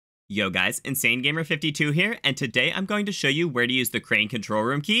Yo guys, InsaneGamer52 here, and today I'm going to show you where to use the Crane Control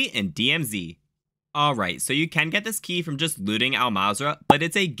Room key in DMZ. Alright, so you can get this key from just looting Al-Safwa, but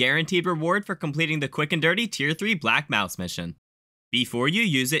it's a guaranteed reward for completing the quick and dirty Tier 3 Black Mous mission. Before you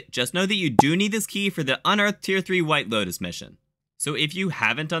use it, just know that you do need this key for the Unearthed Tier 3 White Lotus mission. So if you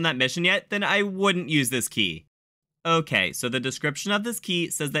haven't done that mission yet, then I wouldn't use this key. Okay, so the description of this key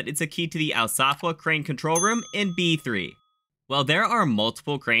says that it's a key to the Al-Safwa Crane Control Room in B3. Well, there are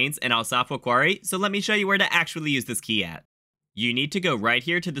multiple cranes in Al-Safwa Quarry, so let me show you where to actually use this key at. You need to go right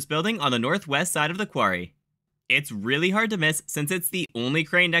here to this building on the northwest side of the quarry. It's really hard to miss since it's the only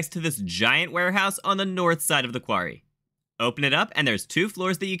crane next to this giant warehouse on the north side of the quarry. Open it up and there's 2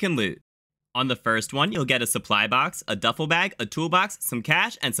 floors that you can loot. On the first one, you'll get a supply box, a duffel bag, a toolbox, some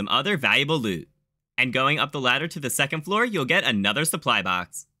cash, and some other valuable loot. And going up the ladder to the second floor, you'll get another supply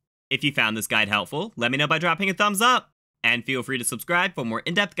box. If you found this guide helpful, let me know by dropping a thumbs up. And feel free to subscribe for more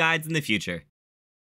in-depth guides in the future.